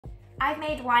I've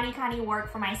made WaniKani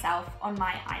work for myself on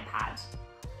my iPad.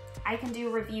 I can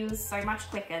do reviews so much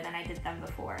quicker than I did them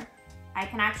before. I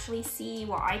can actually see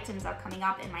what items are coming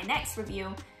up in my next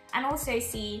review and also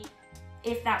see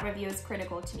if that review is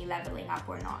critical to me leveling up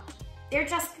or not. There are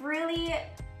just really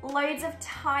loads of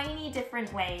tiny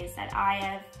different ways that I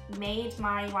have made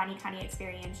my WaniKani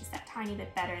experience just that tiny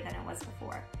bit better than it was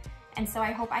before. And so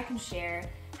I hope I can share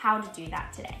how to do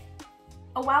that today.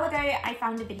 A while ago, I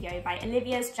found a video by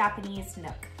Alivia's Japanese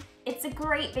Nook. It's a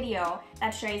great video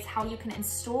that shows how you can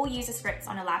install userscripts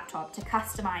on a laptop to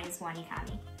customize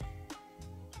WaniKani.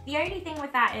 The only thing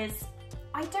with that is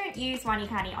I don't use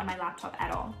WaniKani on my laptop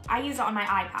at all. I use it on my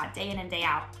iPad day in and day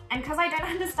out. And because I don't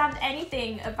understand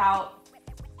anything about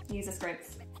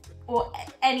userscripts or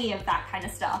any of that kind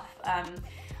of stuff,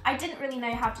 I didn't really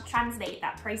know how to translate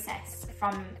that process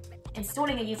from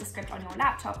installing a userscript on your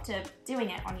laptop to doing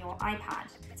it on your iPad.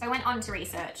 So I went on to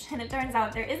research, and it turns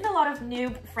out there isn't a lot of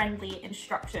noob-friendly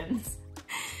instructions.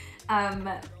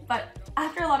 But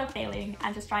after a lot of failing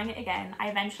and just trying it again, I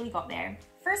eventually got there.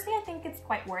 Firstly, I think it's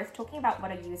quite worth talking about what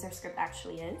a userscript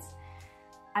actually is.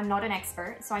 I'm not an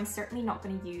expert, so I'm certainly not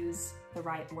going to use the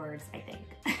right words, I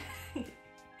think.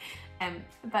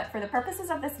 But for the purposes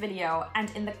of this video and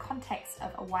in the context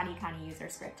of a WaniKani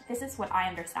userscript, this is what I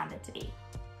understand it to be.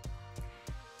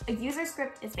 A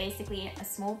userscript is basically a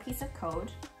small piece of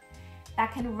code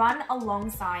that can run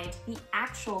alongside the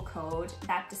actual code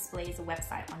that displays a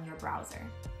website on your browser.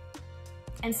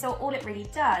 And so all it really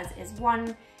does is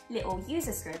one little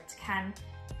userscript can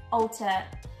alter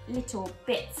little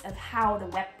bits of how the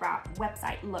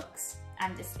website looks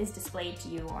and is displayed to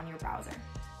you on your browser.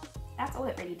 That's all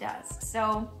it really does.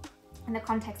 So in the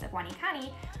context of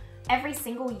WaniKani, every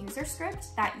single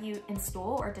userscript that you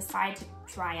install or decide to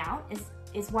try out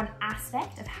is one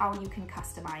aspect of how you can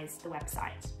customize the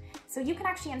website. So you can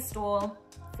actually install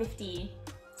 50,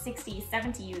 60,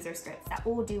 70 userscripts that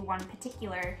all do one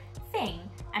particular thing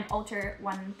and alter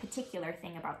one particular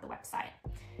thing about the website.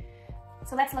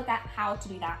 So let's look at how to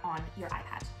do that on your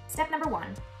iPad. Step number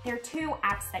one, there are two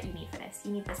apps that you need for this.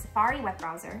 You need the Safari web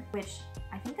browser, which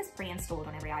I think is pre-installed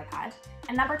on every iPad.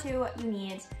 And number two, you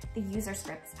need the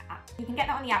userscripts app. You can get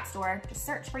that on the App Store. Just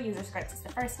search for userscripts. It's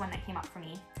the first one that came up for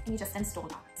me, and you just install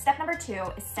that. Step number two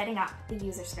is setting up the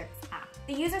userscripts app.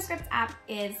 The userscripts app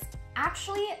is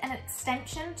actually an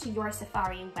extension to your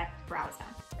Safari web browser.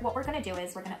 What we're going to do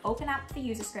is we're going to open up the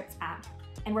userscripts app,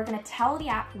 and we're going to tell the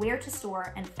app where to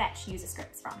store and fetch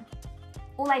userscripts from.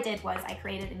 All I did was I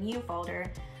created a new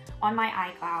folder on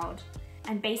my iCloud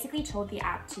and basically told the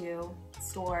app to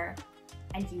store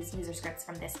and use userscripts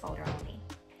from this folder only.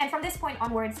 And from this point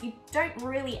onwards, you don't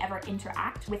really ever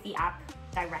interact with the app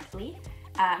directly.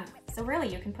 So really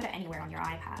you can put it anywhere on your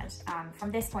iPad. From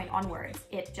this point onwards,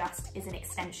 it just is an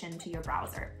extension to your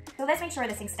browser. So let's make sure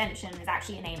this extension is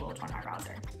actually enabled on our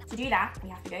browser. To do that, we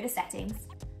have to go to Settings,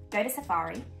 go to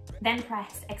Safari, then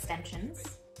press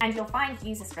Extensions, and you'll find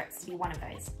userscripts to be one of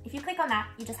those. If you click on that,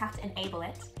 you just have to enable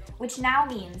it, which now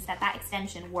means that that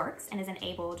extension works and is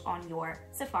enabled on your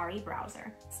Safari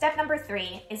browser. Step number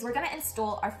three is we're gonna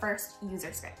install our first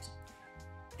userscript.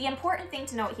 The important thing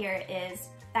to note here is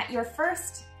that your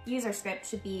first userscript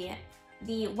should be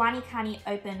the WaniKani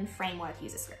Open Framework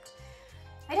userscript.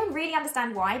 I don't really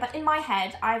understand why, but in my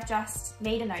head, I've just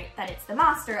made a note that it's the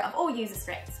master of all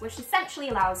userscripts, which essentially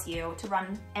allows you to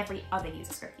run every other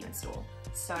userscript you install.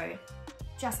 So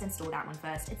just install that one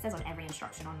first. It says on every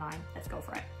instruction online. Let's go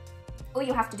for it. All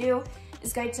you have to do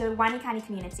is go to WaniKani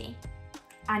Community,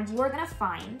 and you're gonna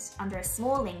find under a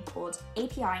small link called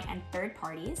API and Third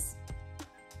Parties.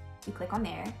 You click on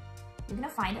there, you're gonna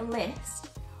find a list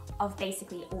of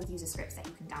basically all userscripts that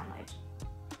you can download.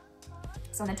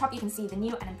 So on the top, you can see the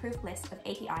new and improved list of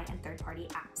API and third-party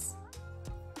apps.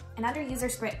 And under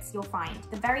userscripts, you'll find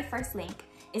the very first link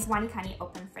is WaniKani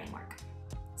Open Framework.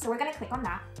 So we're gonna click on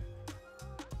that.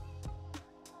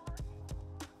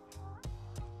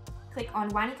 Click on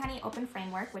WaniKani Open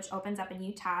Framework, which opens up a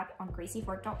new tab on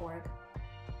greasyfork.org.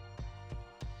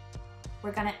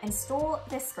 We're gonna install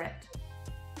this script.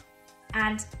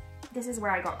 And this is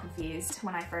where I got confused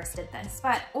when I first did this,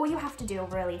 but all you have to do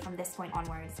really from this point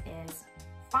onwards is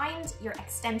find your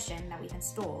extension that we've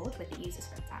installed with the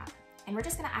userscript app, and we're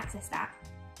just gonna access that.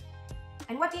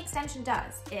 And what the extension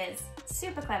does is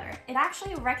super clever. It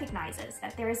actually recognizes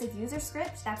that there is a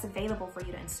userscript that's available for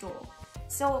you to install.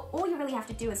 So all you really have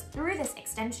to do is through this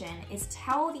extension is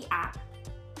tell the app,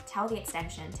 tell the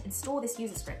extension to install this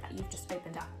userscript that you've just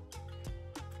opened up.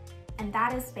 And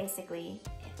that is basically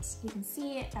it. You can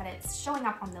see that it's showing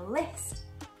up on the list,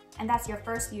 and that's your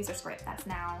first userscript that's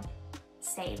now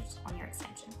saved on your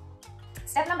extension.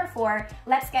 Step number 4,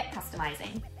 let's get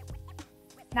customizing.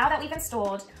 Now that we've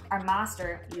installed our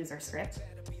master user script,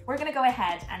 we're gonna go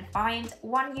ahead and find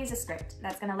one user script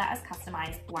that's gonna let us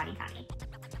customize WaniKani.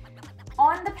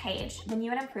 On the page, the new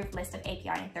and improved list of API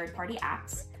and third-party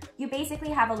apps, you basically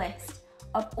have a list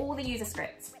of all the user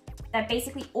scripts that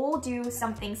basically all do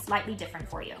something slightly different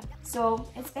for you.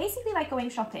 So it's basically like going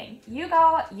shopping. You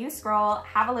go, you scroll,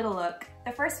 have a little look.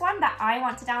 The first one that I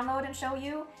want to download and show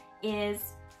you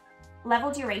is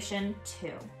level duration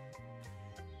 2.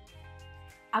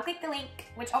 I'll click the link,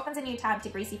 which opens a new tab to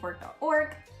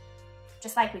greasyfork.org,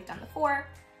 just like we've done before.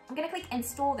 I'm gonna click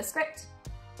install the script.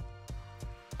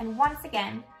 And once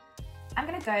again, I'm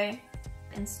gonna go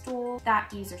install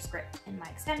that user script in my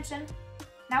extension.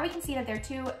 Now we can see that there are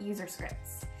 2 user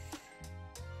scripts.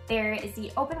 There is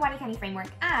the Open WaniKani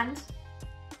Framework and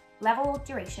level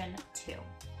duration 2.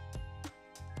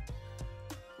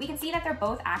 We can see that they're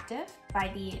both active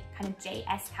by the kind of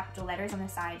JS capital letters on the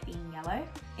side being yellow.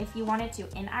 If you wanted to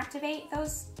inactivate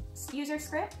those user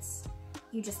scripts,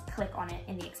 you just click on it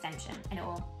in the extension and it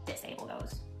will disable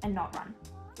those and not run.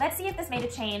 Let's see if this made a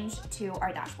change to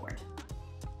our dashboard.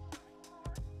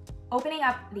 Opening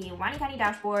up the WaniKani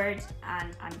dashboard,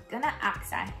 and I'm gonna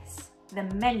access the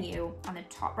menu on the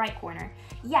top right corner.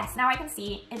 Yes, now I can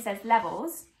see it says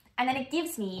levels, and then it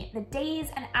gives me the days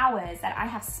and hours that I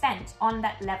have spent on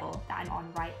that level that I'm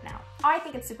on right now. I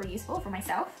think it's super useful for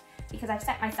myself because I've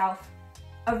set myself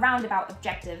a roundabout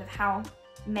objective of how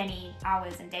many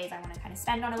hours and days I want to kind of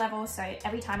spend on a level. So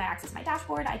every time I access my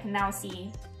dashboard, I can now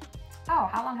see, oh,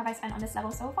 how long have I spent on this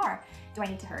level so far? Do I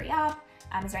need to hurry up?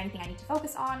 Is there anything I need to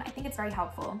focus on? I think it's very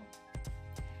helpful.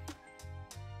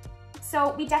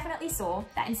 So we definitely saw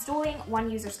that installing one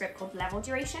user script called level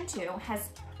duration 2 has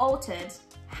altered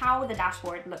how the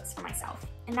dashboard looks for myself.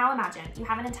 And now imagine you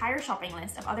have an entire shopping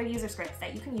list of other user scripts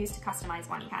that you can use to customize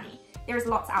WaniKani. There's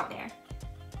lots out there.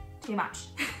 Too much.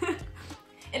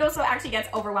 It also actually gets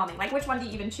overwhelming. Like, which one do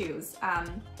you even choose?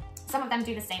 Some of them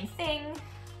do the same thing,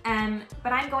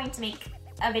 but I'm going to make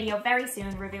a video very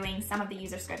soon reviewing some of the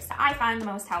user scripts that I find the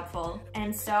most helpful.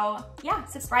 And so, yeah,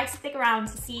 subscribe, stick around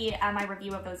to see my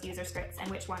review of those user scripts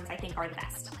and which ones I think are the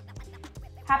best.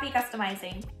 Happy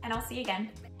customizing, and I'll see you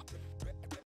again.